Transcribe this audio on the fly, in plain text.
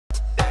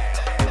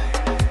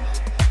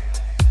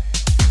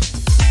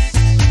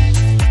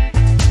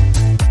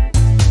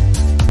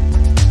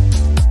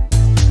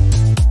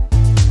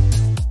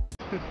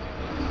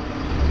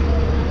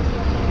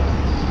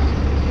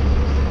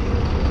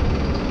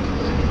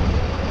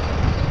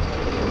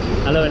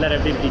Hello எல்லோரும்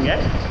எப்படி இருக்கீங்க?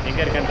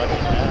 எங்கே இருக்கேன்னு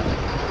பார்த்தீங்கன்னா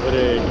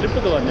ஒரு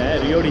ட்ரிப்புக்கு வந்தேன்.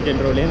 ரியோ டி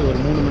ஜெனரோலேருந்து ஒரு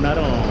 3 மணி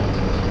நேரம்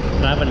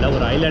ட்ராவலில்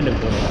ஒரு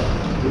ஐலாண்டுக்கு போகணும்.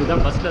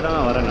 இதுதான் ஃபஸ்ட்டில்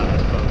தான் வரேன். நான்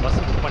இப்போ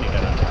பஸ் புக்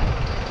பண்ணிட்டேன். நான்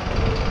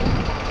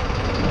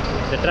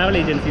இந்த ட்ராவல்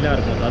ஏஜென்சிலாம்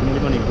இருக்கும், அது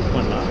மூலிமா நீங்கள் புக்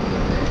பண்ணலாம்.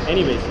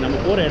 எனிவேஸ்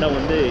நம்ம போகிற இடம்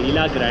வந்து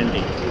இலா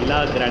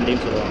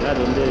கிராண்டின்னு சொல்லுவாங்க. அது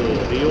வந்து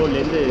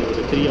ரியோலேருந்து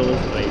ஒரு 3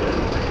 hours ட்ரைவ்.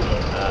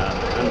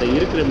 அந்த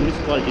இருக்கிற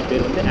முனிசிபாலிட்டி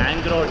பேர் வந்து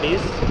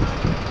ஆங்க்ராடோஸ்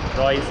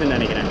ராய்ஸ்ன்னு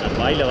நினைக்கிறேன். அது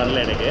வாயில் வரல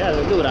எனக்கு. அது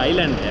வந்து ஒரு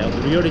ஐலாண்டு.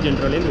 ரியோ டி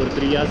ஜெனரோலேருந்து ஒரு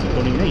 3 hours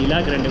போனீங்கன்னா இலா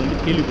கிராண்டை வந்து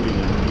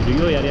கேள்விப்படுவீங்க.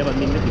 ரியோ ஏரியா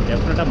வந்தீங்கன்னா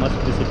டெஃபினட்டாக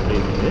மஸ்ட் விசிட்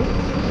பிளேஸ் இது.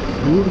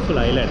 பியூட்டிஃபுல்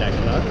ஐலாண்ட்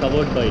ஆக்சுவலாக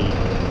கவர்ட் பை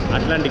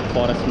அட்லாண்டிக்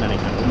ஃபாரஸ்ட்னு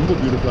நினைக்கிறேன். ரொம்ப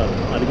பியூட்டிஃபுல்லாக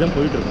இருக்கும். அதுக்கு தான்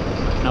போயிட்டுருக்கோம்.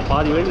 நான்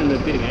பாதி வழியில்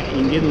நிறுத்திருக்கேன்.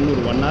 இங்கேருந்து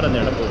இன்னொரு 1 hour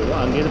அந்த இடம் போடுவோம்.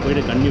 அங்கேருந்து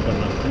போய்ட்டு கன்டினியூ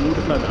பண்ணலாம்.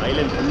 பியூட்டிஃபுல்லாக அந்த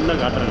ஐலாண்ட் ஃபுல்லாக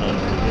காட்டுறேன். நான்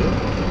வந்து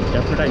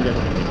டெஃபினட்டாக என்ஜாய்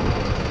பண்ணுறேன்.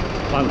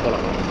 வாங்க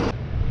போகலாம்.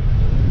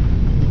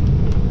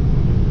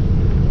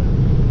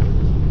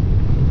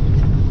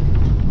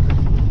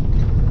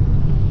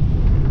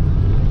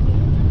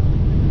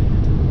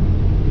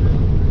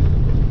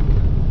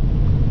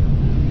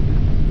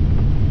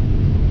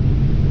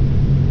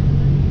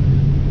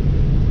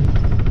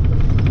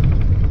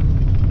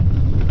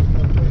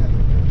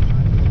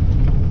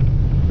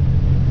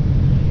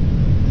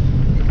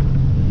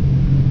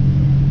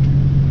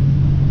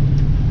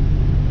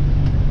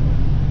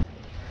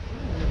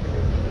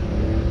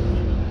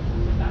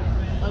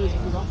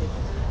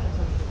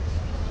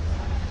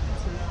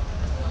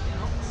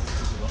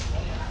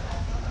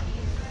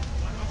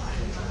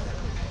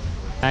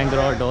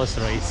 Angra dos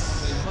Reis.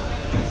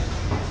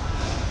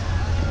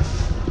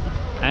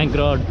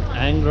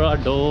 Angra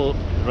dos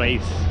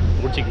Reis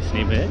Portuguese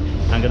name.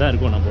 அங்கே தான்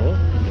இருக்கோம் நம்ம.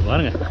 இங்கே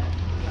பாருங்கள்.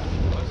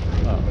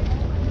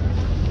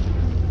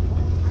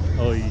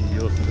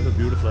 ஐயோ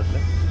பியூட்டிஃபுல்லாக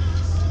இல்லை?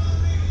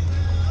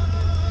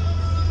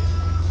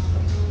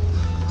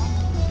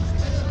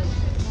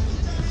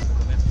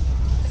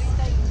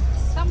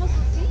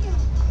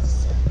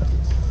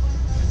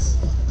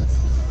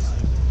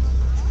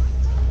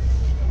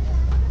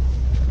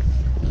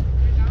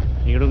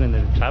 நீங்களும் இந்த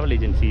ட்ராவல்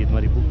ஏஜென்சி இது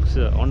மாதிரி புக்ஸ்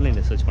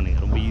ஆன்லைனில் சர்ச்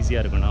பண்ணுங்கள். ரொம்ப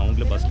ஈஸியாக இருக்கும். நான்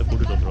அவங்களே பஸ்ஸில்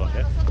கூட்டிகிட்டு வந்துடுவாங்க.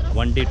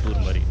 1 day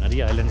டூர் மாதிரி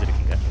நிறைய ஐலாண்ட்ஸ்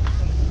இருக்குங்க.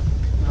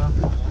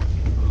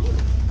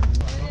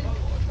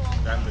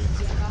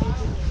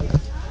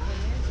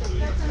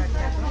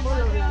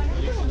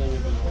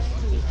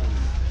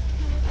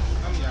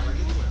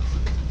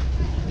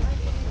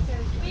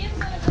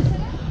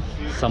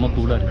 செம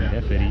கூலாக இருக்குங்க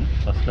ஃபெரி.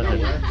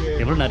 ஃபஸ்ட்டில்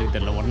எவ்வளோ நேரம்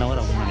தெரியல, 1 hour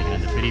ஆகும்னு நினைக்கிறேன்.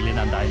 அந்த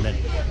ஃபெரியிலேருந்து அந்த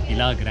ஐலாண்ட்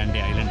இலா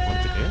கிராண்டே ஐலாண்ட்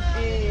போகிறதுக்கு.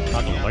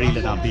 பார்க்கலாம்,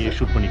 வழியில் நான் அப்படியே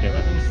ஷூட் பண்ணிட்டேன்.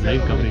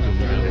 லைவ் கவரேஜ்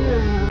உங்களுக்கு.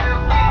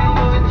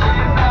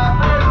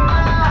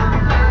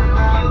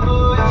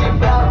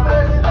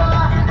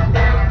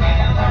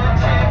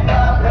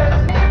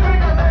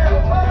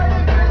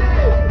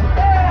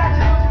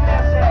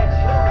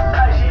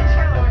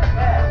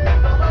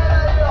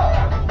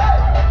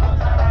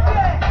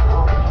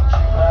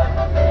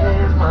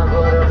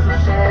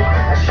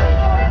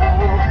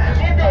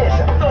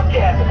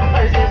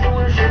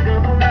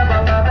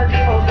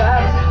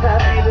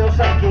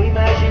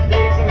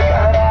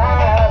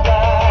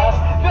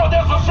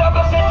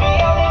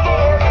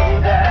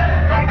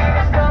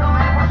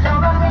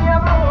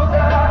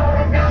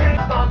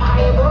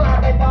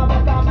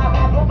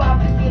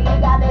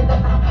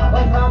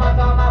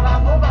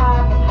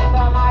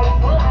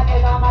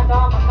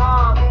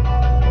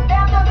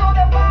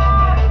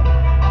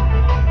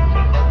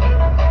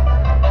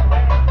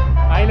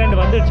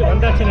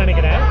 வந்தாச்சுன்னு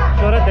நினைக்கிறேன்.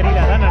 ஷோராக தெரியல,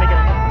 அதான்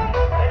நினைக்கிறேன்.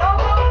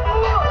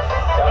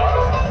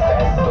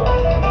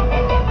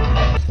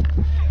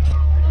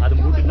 அது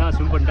மூட்டிட்டு தான்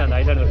ஸ்விம் பண்ணிட்டு அந்த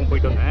ஐலாண்ட் வரைக்கும்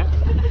போயிட்டு வந்தேன்.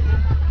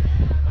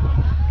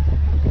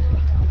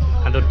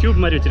 அந்த ஒரு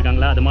டியூப் மாதிரி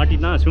வச்சுருக்காங்களா, அதை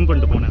மாட்டிட்டு தான் ஸ்விம்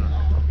பண்ணிட்டு போனேன்.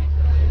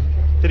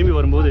 திரும்பி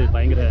வரும்போது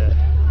பயங்கர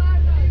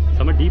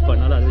செம்ம டீப்,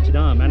 அதனால் அதை வச்சு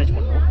தான் மேனேஜ்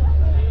பண்ணோம்.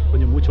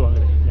 கொஞ்சம் மூச்சு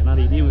வாங்குது. ஏன்னா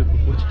அது இதையும்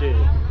பிடிச்சிட்டு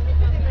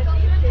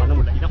பண்ண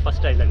முடியல. இதுதான்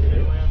first island.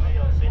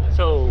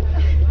 So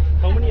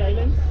how many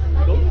islands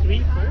you go? 3,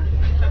 4?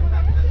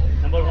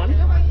 Number 1? This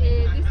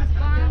is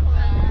 1,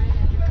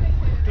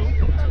 2?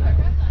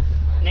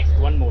 Next,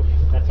 1 more.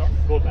 That's all.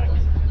 Go back.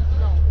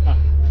 no.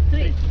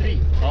 3.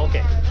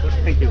 Okay. Good.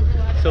 Thank you.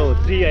 So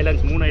 3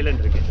 islands, 3 island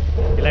இருக்கு.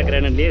 எல்லா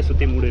கிராண்ட்லேயே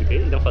சுற்றி 3 இருக்குது.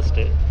 இதுதான்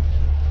ஃபஸ்ட்டு.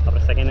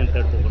 அப்புறம் செகண்ட் அண்ட்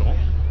தேர்ட் போகிறோம்.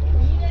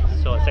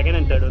 ஸோ செகண்ட்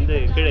அண்ட் தேர்ட் வந்து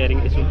கீழே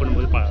இறங்கி ஸ்விம்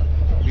பண்ணும்போது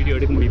வீடியோ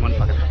எடுக்க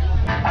முடியுமான்னு பார்க்குறேன்.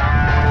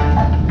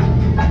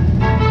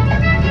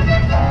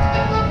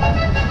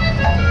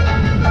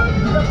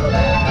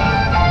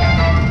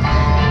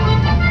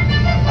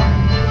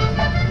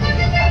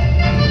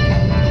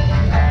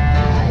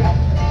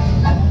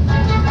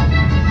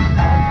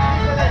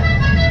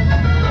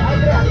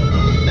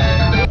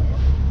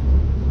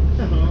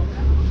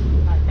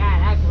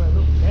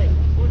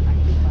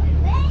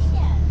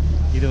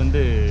 இது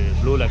வந்து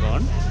ப்ளூ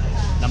லகான்.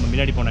 நம்ம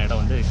முன்னாடி போன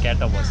இடம் வந்து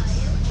கேட்டா வாஸ்.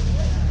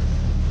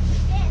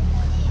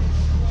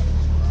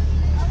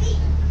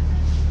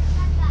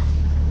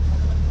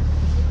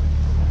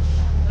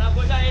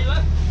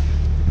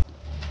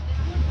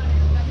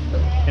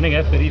 என்னங்க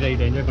ஃபெரி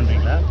ரைடு என்ஜாய்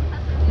பண்ணுறீங்களா?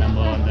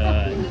 நம்ம அந்த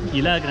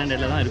இலா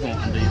கிராண்டில் தான் இருக்கும்.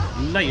 அந்த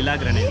ஃபுல்லாக இலா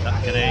கிராண்டே தான்.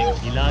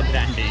 இலா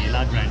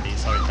கிராண்டே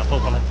சாரி தப்பா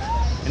போல.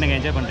 என்னங்க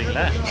என்ஜாய்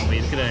பண்ணுறீங்களா? நம்ம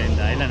இருக்கிற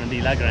இந்த ஐலாண்ட் வந்து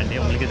இலா கிராண்டே,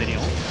 உங்களுக்கே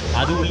தெரியும்.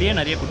 அது உள்ளே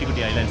நிறைய குட்டி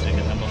குட்டி ஐலாண்ட்ஸ்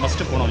இருக்குது. நம்ம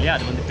ஃபஸ்ட்டு போனோம் இல்லையா,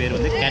 அது வந்து பேர்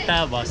வந்து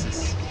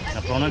கெட்டாபாசிஸ்.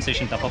 நான்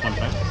ப்ரொனன்சியேஷன் தப்பாக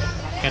பண்ணுறேன்.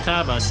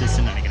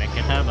 கெட்டாபாசிஸ்ன்னு நினைக்கிறேன்.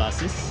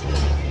 கெட்டாபாசிஸ்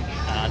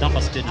அதான்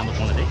ஃபஸ்ட்டு நம்ம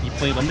போனது.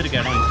 இப்போ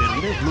வந்திருக்க இடம் பேர்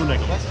வந்து ப்ளூ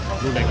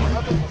லேகூன்.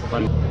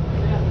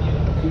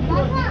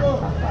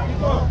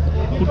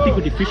 குட்டி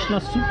குட்டி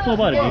ஃபிஷ்லாம்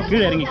சூப்பராக இருக்குது.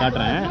 கீழே இறங்கி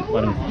காட்டுறேன்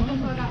பாருங்க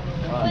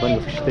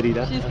ஃபிஷ்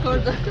தெரியுதா?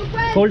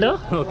 கோல்டா?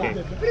 ஓகே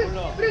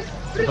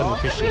பாருங்க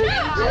fish.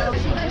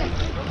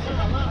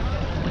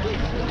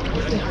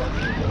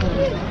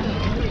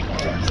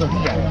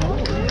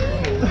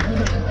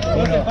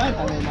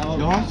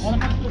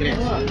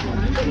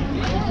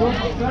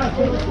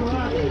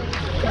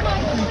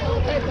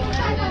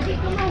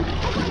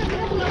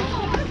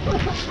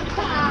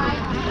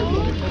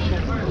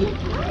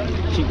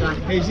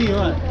 Reizinho,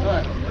 ó.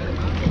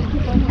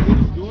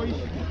 Eles dois.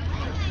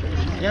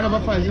 Ela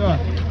vai fazer, ó.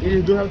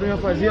 Eles dois vai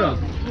fazer, ó.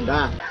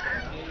 Tá.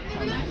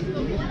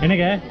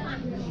 என்னங்க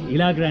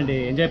இலா கிராண்டு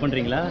என்ஜாய்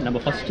பண்ணுறீங்களா? நம்ம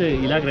ஃபஸ்ட்டு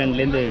இலா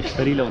கிராண்ட்லேருந்து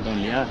ஃபெரியில் வந்தோம்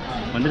இல்லையா,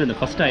 வந்துட்டு இந்த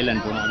ஃபஸ்ட்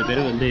ஐலாண்ட் போனோம். அது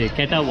பேர் வந்து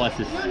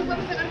கெட்டாபாசிஸ்.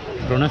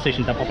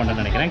 ப்ரொனன்சியேஷன் தப்பாக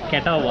பண்ணுறேன்னு நினைக்கிறேன்.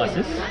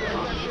 கெட்டாபாசிஸ்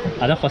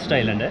அதான் ஃபஸ்ட்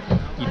ஐலாண்டு.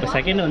 இப்போ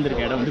செகண்ட்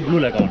வந்திருக்க இடம் வந்து ப்ளூ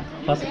லேகூன்.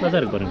 ஃபஸ்ட்டில் தான்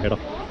இருக்கு பாருங்க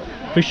இடம்.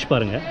 ஃபிஷ்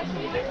பாருங்கள்,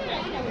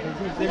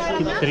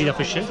 தெரியுதா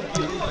ஃபிஷ்ஷு?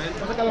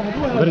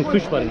 பாருங்க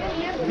ஃபிஷ் பாருங்க.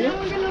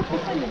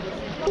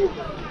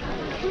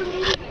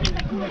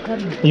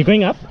 You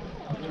going up?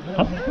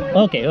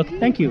 Okay,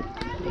 thank you.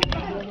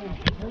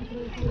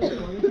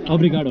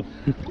 Obrigado.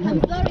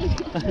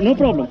 No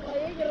problem.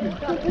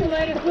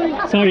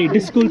 Sorry,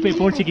 disculpe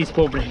Portuguese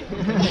pobre.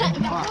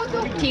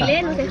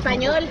 Chilenos,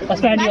 español.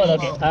 Español,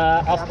 okay.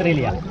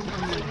 Australia.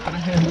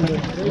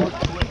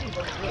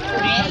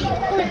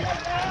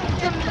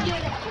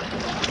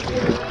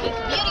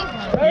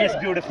 Yes,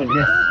 beautiful.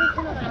 Yes,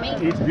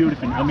 it's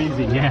beautiful,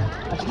 amazing. Yeah.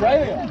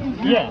 Australia.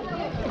 Yeah.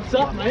 What's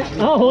up, mate?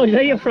 Oh, where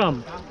are you from?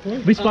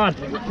 Which part?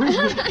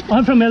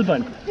 I'm from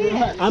Melbourne.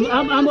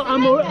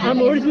 I'm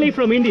originally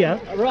from India.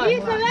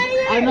 Right.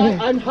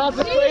 I'm half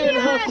Australian,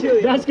 half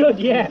Chilean. That's good,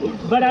 yeah.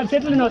 But I've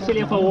settled in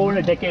Australia for over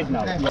a decade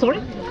now. Sorry?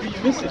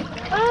 Listen.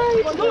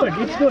 It's good.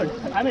 It's good.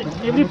 I mean,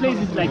 every place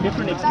is like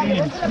different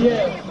experience.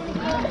 Yeah.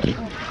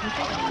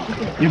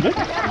 You good?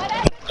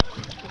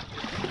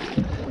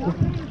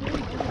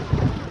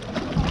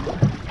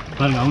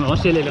 பாருங்க, அவங்க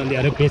ஆஸ்திரேலியாவில் வந்து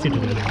யாரோ பேசிட்டு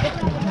இருக்காங்க.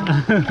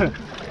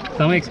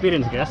 செம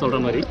எக்ஸ்பீரியன்ஸுங்க சொல்கிற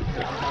மாதிரி.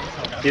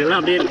 இதெல்லாம்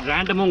அப்படியே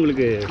ரேண்டமாக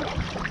உங்களுக்கு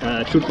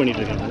ஷூட்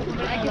பண்ணிட்டு இருக்காங்க.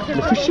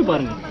 இந்த ஃபிஷ்ஷு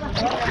பாருங்கள்,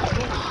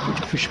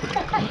 ஃபிஷ்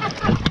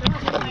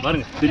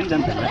பாருங்க,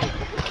 தெரியுதான்னு தெரியல.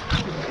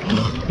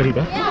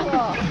 தெரியுதா?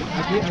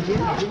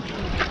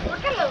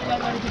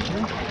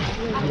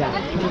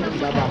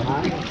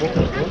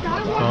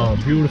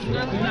 Beautiful.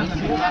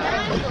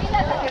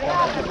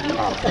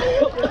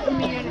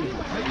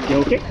 You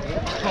okay?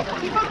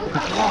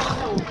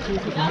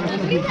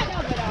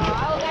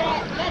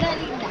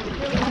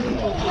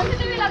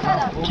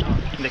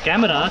 இந்த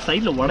கேமரா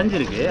சைடில்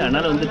உடஞ்சிருக்கு,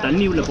 அதனால் வந்து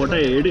தண்ணி உள்ள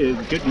போட்டால் இதை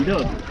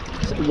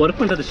ஒர்க்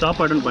பண்ணுறது ஸ்டாப்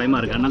ஆகிடும்னு பயமாக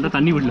இருக்குது. அதனால தான்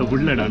தண்ணி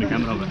உள்ளடா அந்த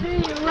கேமராவை.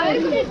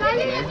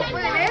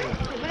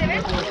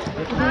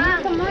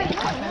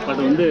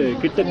 பட் வந்து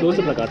கிட்ட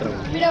க்ளோஸ்அப்பில் காட்டுறாங்க.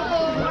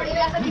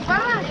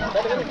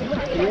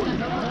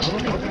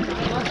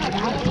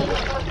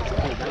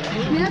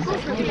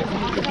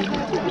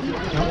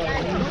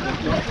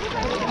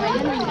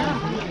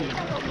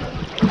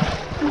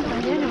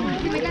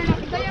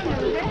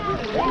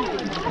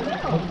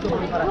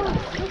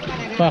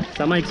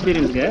 Summer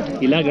experience here.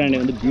 Ilha Grande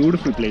is a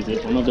beautiful place.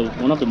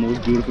 One of the most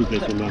beautiful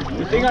places.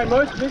 The thing I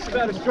most miss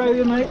about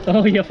Australia, mate,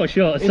 Oh yeah, for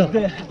sure. is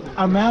the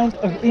amount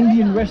of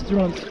Indian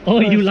restaurants. Oh,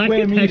 per you like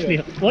square it meter. actually.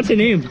 What's your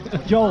name?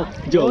 Joel.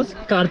 Joel.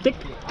 Karthik.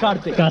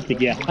 Karthik.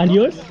 Yeah. And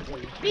yours?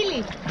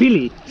 Billy.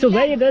 Billy. So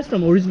where are you guys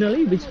from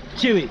originally? Which?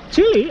 Chile.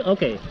 Chile.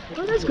 Okay.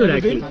 Oh, that's good Ever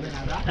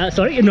actually.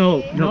 Sorry, no.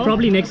 No?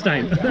 Probably next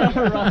time.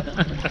 Right.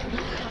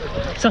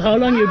 So how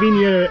long you been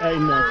here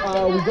in?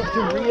 We got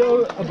to Rio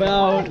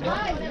about,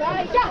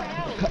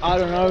 I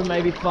don't know,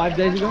 maybe 5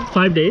 days ago.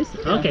 5 days.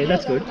 Okay,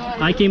 that's good.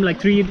 I came like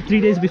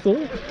three days before.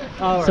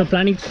 Oh, So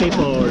planning to stay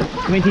for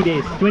 20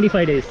 days,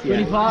 25 days. Yeah.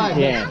 25.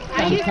 Yeah.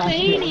 Are you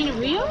staying in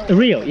Rio?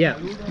 Rio. Yeah.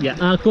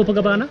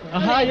 Copacabana.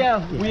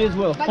 Yeah, we as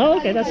well. Oh,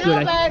 okay, that's No,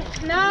 good. but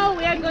now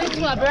we are going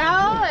to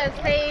Abrao and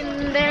staying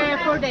there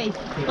 4 days.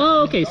 Oh,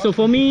 okay. So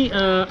for me,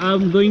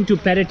 I'm going to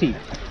Peretti.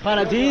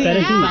 Paradis.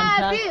 Peretti.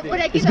 Sí, por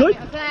aquí It's good?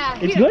 también, o sea,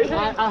 It's here. good?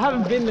 I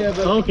haven't been there,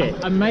 but Okay.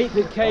 a mate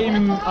that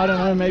came, I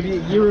don't know, maybe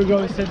a year ago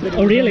said that it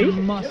Oh, was really?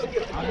 a must.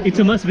 It's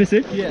a must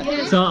visit. Yeah.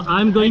 So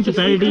I'm going to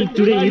Peretti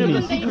today Kind of a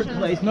evening. secret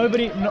place.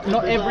 Nobody,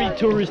 not every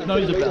tourist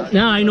knows about.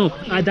 Yeah, I know.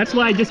 That's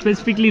why I just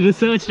specifically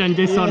researched and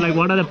just thought like,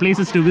 what are the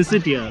places to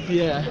visit here?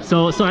 Yeah. So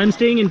I'm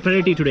staying in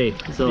Peretti today.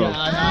 So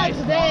Yeah, Ah, nice.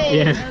 today.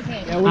 yeah.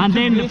 Okay. Yeah, we And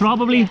took then this-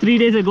 probably 3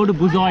 days I go to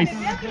Buzois.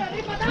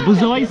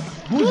 Buzois?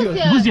 Buzio.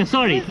 Buzio,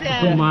 sorry.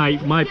 Buzio.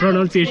 My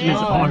pronunciation is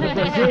Oh, hard.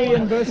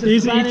 Brazilian versus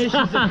It's- Spanish.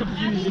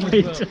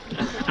 it's-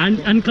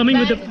 and coming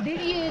with the But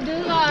did you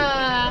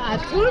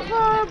full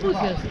for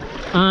bushes.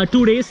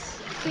 2 days.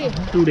 Sí.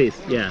 2 days,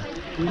 yeah.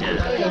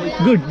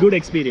 Good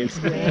experience.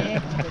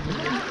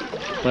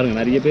 பாருங்க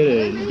நிறைய பேர்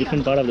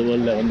different part of the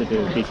வேர்ல்டில் வந்துட்டு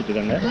பேசிட்டு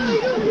இருக்காங்க.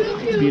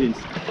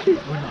 Experience.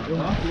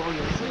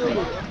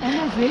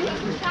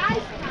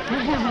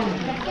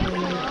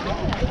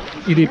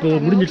 இது இப்போ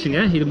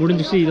முடிஞ்சிடுச்சுங்க. இது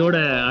முடிஞ்சிச்சு. இதோட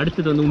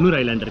அடுத்தது வந்து இன்னொரு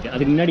ஐலாண்ட் இருக்குது.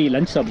 அதுக்கு முன்னாடி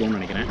லஞ்ச் சாப்பிடுவோம்னு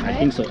நினைக்கிறேன். I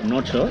think so,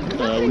 not sure.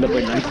 உள்ளே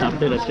போய் லஞ்ச்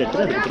சாப்பிட்டு ரெஸ்ட்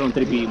எடுத்து அதுக்கப்புறம்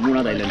திருப்பி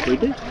 3வது ஐலாண்ட்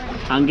போயிட்டு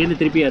அங்கேருந்து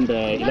திருப்பி அந்த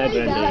இலா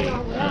கிராண்டே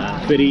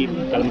ஃபெரி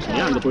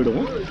கிளம்பிச்சிங்க அங்கே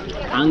போயிடுவோம்.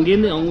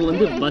 அங்கேருந்து அவங்க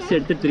வந்து பஸ்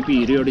எடுத்து திருப்பி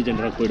ரியோ டி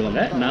ஜெனரோக்கு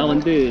போயிடுவாங்க.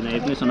 நான்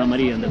ஏற்கனவே சொன்ன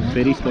மாதிரி அந்த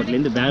ஃபெரி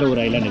ஸ்பாட்லேருந்து வேறு ஒரு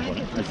ஐலாண்டுக்கு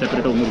போனேன். அது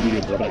செப்பரேட்டாக இன்னொரு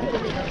வீடியோ போடுறாங்க.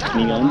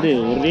 நீங்கள் வந்து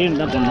ஒரே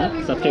தான் பண்ணணும்.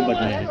 சப்ஸ்கிரைப்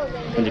பட்டன்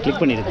கொஞ்சம்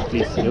கிளிக் பண்ணிடுங்க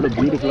ப்ளீஸ். எவ்வளோ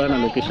பியூட்டிஃபுல்லான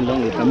லொக்கேஷனில்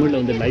உங்களுக்கு தமிழில்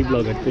வந்து லைவ்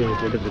வ்ளாக் எடுத்து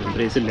போட்டுருக்கேன்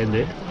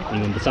பிரேசில்லேருந்து.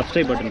 நீங்கள் வந்து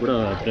சப்ஸ்கிரைப் பட்டன் கூட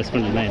ப்ரெஸ்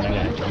பண்ணலாம்.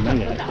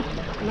 என்னங்க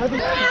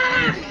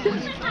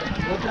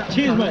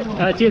Cheers, mate.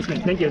 Cheers,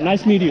 mate. Thank you.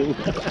 Nice meet you.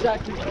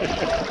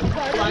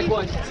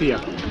 See ya.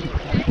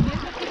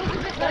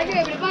 Thank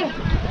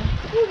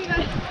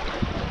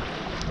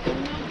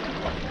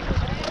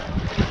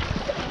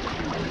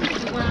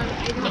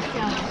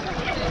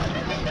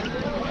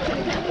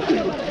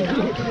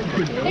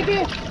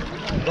you.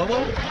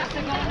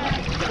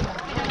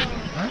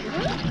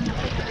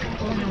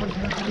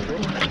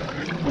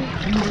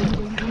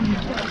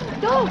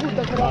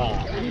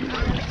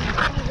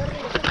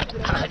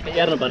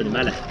 யாரும் பாருங்க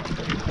மேலே.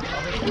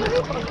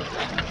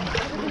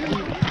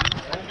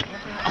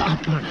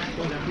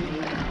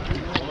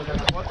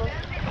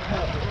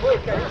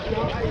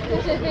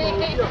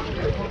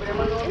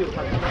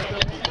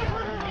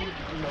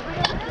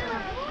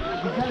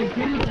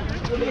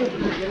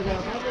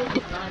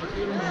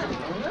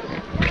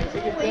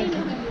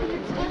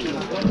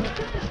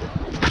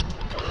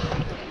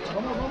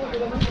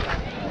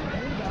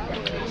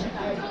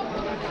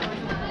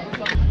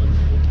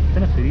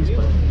 எத்தனை ஃபெரிஸ்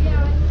பாருங்க.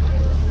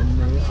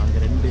 1 அங்கே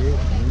 2 3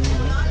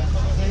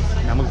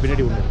 நமக்கு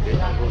பின்னாடி ஒன்று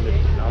இருக்குது. அங்கே ஒன்று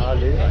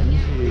 4 5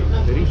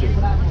 ஃபெரிஸ்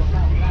இருக்குது.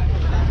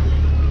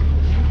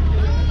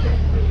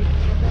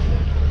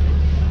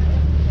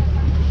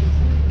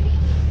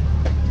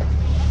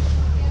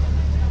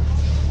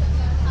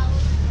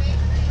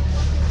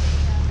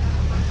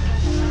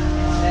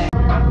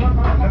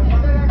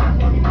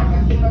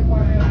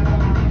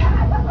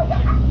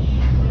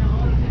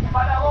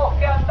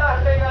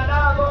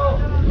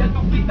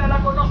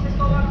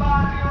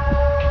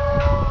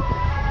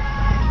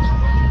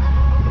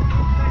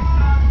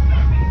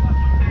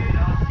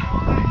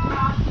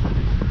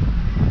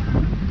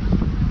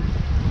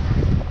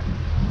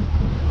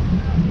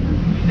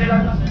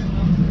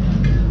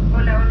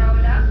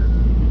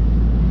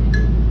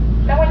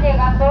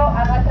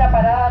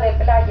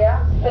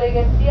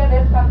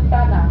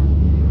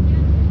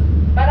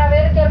 Van a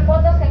ver que al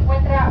fondo se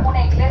encuentra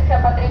una iglesia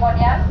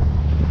patrimonial.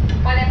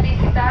 Pueden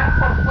visitar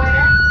por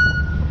fuera.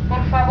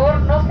 Por favor,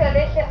 no se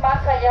alejen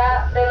más allá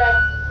de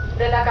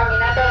la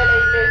caminata de la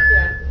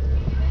iglesia.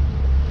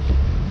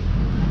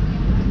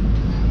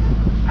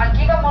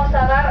 Aquí vamos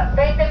a dar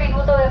 20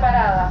 minutos de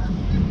parada.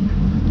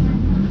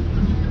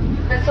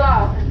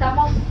 Pessoal,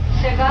 estamos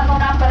llegando a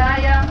una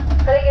playa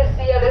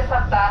freguesia de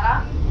Santana.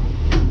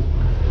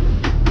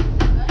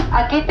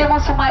 Aqui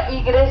temos uma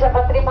igreja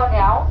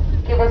patrimonial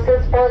que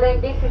vocês podem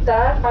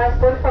visitar, mas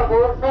por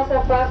favor, não se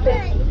afastem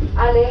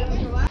além.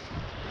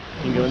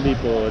 இங்கே வந்து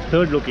இப்போது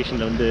 3rd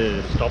லொக்கேஷனில் வந்து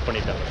stop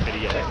பண்ணிட்டாங்க. சரி,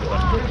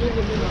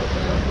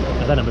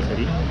 அதான் நம்ம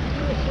சரி.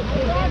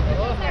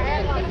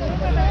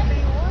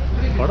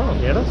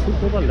 இடம்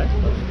சூப்பராக இல்லை.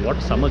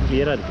 வாட்டர் செம்ம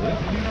கிளியராக இருக்குது.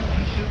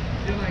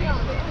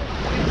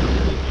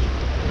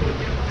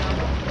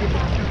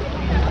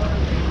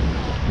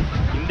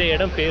 இந்த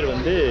இடம் பேர்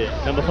வந்து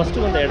நம்ம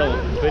ஃபஸ்ட்டு வந்த இடம்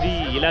பெரிய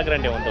இலா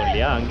கிராண்டே வந்தோம்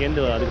இல்லையா,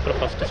 அங்கேருந்து அதுக்கப்புறம்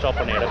ஃபஸ்ட்டு ஸ்டாப்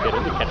பண்ண இடம் பேர்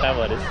வந்து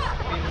கெட்டாவாரிஸ்.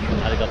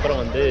 அதுக்கப்புறம்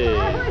வந்து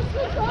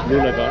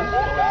லூலகான்.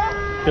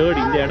 3rd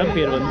இந்த இடம்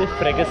பேர் வந்து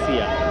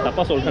ஃப்ரெகசியா.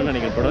 தப்பாக சொல்கிறேன்னு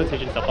நினைக்கிறேன்,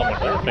 ப்ரொனன்சியேஷன் தப்பாக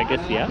பண்ணுறேன்.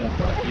 ஃப்ரெகசியா.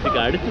 இதுக்கு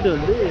அடுத்தது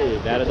வந்து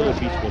வேறு ஏதோ ஒரு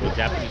பீச் போகும்,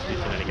 ஜாப்பனீஸ்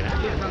பீச் நினைக்கிறேன்.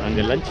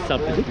 அங்கே லஞ்ச்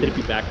சாப்பிட்டு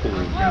திருப்பி பேக் டு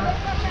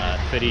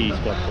ஃபெரி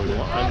ஸ்பாட்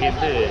போயிடுவோம்.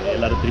 அங்கேருந்து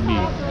எல்லோரும் திரும்பி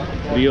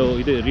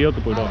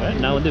ரியோக்கு போயிடுவாங்க.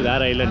 நான் வந்து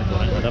வேறு ஐலாண்ட்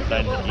போகிறேன். அதான்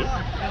பிளான் பண்ணி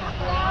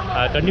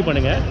கண்டிப்பாக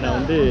பண்ணுங்கள். நான்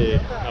வந்து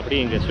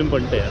அப்படியே இங்கே ஸ்விம்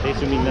பண்ணிட்டு அதே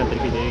ஸ்விம்மிங் தான்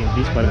திருப்பி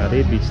பீச் பாருங்கள்.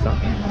 அதே பீச் தான்,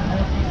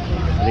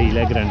 அதே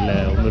இலா கிராண்டில்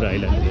இன்னொரு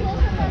ஐலாண்டு.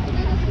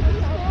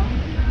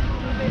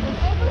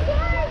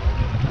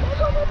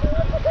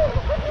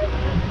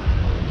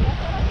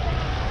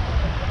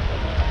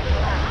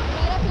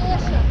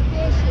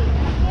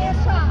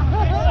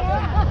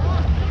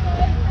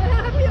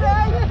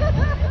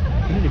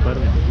 பின்னாடி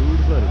பாருங்கள்,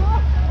 பியூட்டிஃபுல்லாக இருக்குது.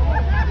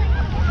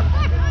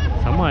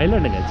 செம்ம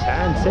ஐலாண்டுங்க,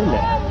 சான்ஸே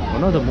இல்லை.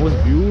 One of the most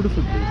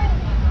beautiful place.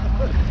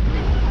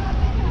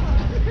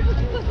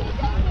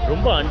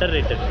 ரொம்ப அண்டர்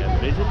ரேட்டடுங்க.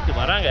 பிரேசிலுக்கு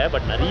வராங்க,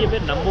 பட் நிறைய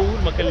பேர் நம்ம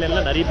ஊர் மக்கள்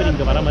எல்லாம் நிறைய பேர்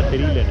இங்கே வர மாதிரி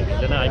தெரியல எனக்கு.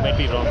 இல்லைன்னா ஐ மைட்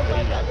பி ராங்,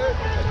 தெரியல.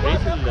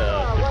 பிரேசில்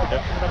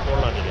டெஃபினட்டாக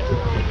போகலாம் நீங்கள்.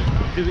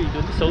 இது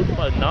வந்து சவுத்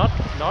பார்ட்,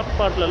 நார்த்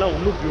பார்ட்லலாம்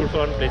இன்னும்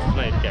பியூட்டிஃபுல்லான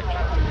பிளேஸஸ்லாம் இருக்குது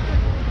ஆக்சுவலாக.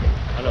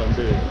 அதில்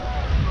வந்து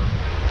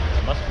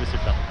மஸ்ட்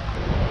விசிட் தான்.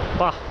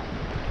 பா,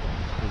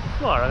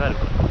 ரொம்ப அழகாக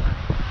இருக்கும்.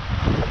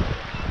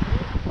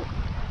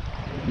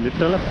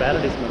 லிட்டரலாக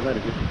பேரடைஸ் மாதிரி தான்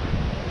இருக்குது.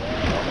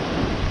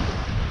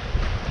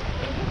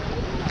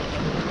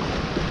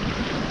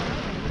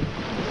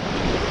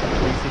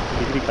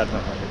 டிகிரி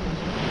காட்டுறாங்க.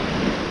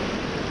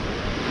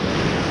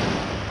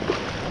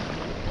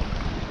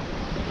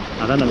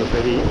 அதான் நம்ம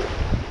ஃபெரி,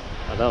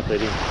 அதான்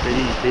ஃபெரி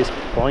பேஸ்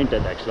பாயிண்ட்.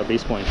 அது ஆக்சுவலாக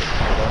பேஸ் பாயிண்ட்.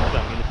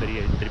 அங்கேருந்து ஃபெரி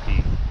திருப்பி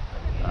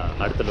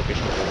அடுத்த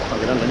லொக்கேஷன் போகும்.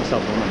 அங்கே தான் லஞ்ச்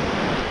சாப்பிடணும்.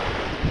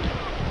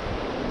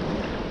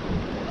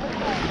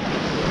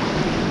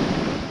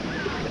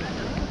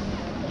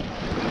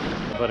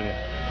 பாருங்க,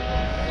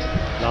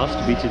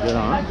 லாஸ்ட் பீச்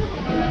இதுதான்.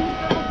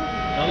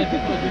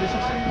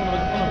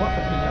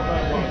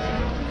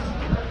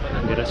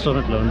 இங்கே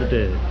ரெஸ்டாரண்ட்டில் வந்துட்டு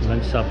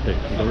லஞ்ச் சாப்பிட்டு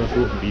இதோட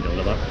ஃபுட் பீட்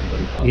அவ்வளோதான்.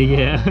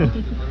 இங்கே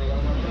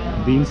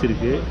பீன்ஸ்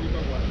இருக்குது,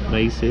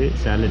 ரைஸு,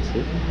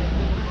 சாலட்ஸு,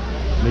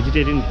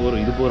 வெஜிடேரியன்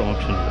இது போகிற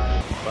ஆப்ஷன்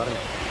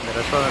பாருங்கள். இந்த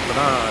ரெஸ்டாரண்ட்டில்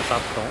தான்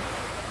சாப்பிட்டோம்.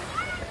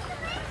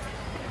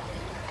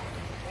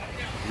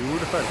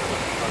 பியூட்டிஃபுல்லாக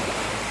இருக்குது.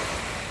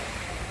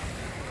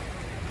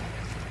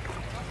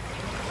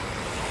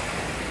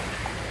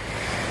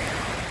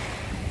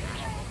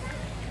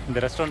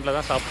 இந்த ரெஸ்டாரண்ட்டில்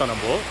தான் சாப்பிட்டோம்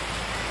நம்ம.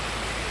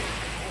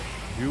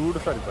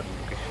 பியூட்டிஃபுல்லாக இருக்கு பாருங்க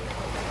லொக்கேஷன்.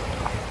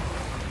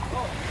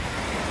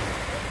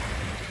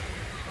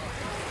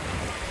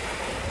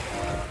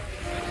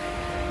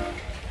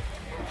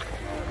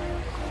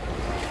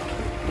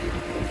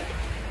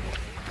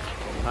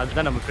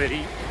 அதுதான் நம்ம ஃபெரி,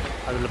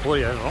 அதில்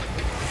போய் ஏறணும்.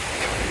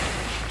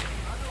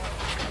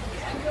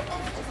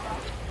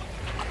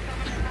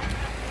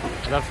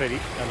 அதான் ஃபெரி,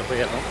 அதில்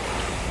போய் ஏறணும்.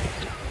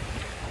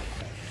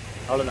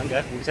 அவ்வளோதாங்க,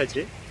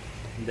 முடிச்சாச்சு.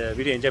 இந்த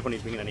வீடியோ என்ஜாய்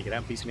பண்ணியிருப்பீங்கன்னு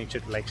நினைக்கிறேன். Please make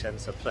sure to like,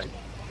 share, subscribe,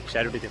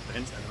 share with your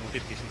friends. அந்த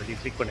நோட்டிஃபிகேஷன் பற்றி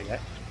கிளிக்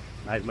பண்ணுங்கள்.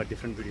 நான் இது மாதிரி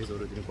டிஃப்ரெண்ட் வீடியோஸ்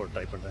ஒரு தினம் போட்டு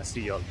ட்ரை பண்ணுறேன்.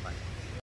 See you all, bye.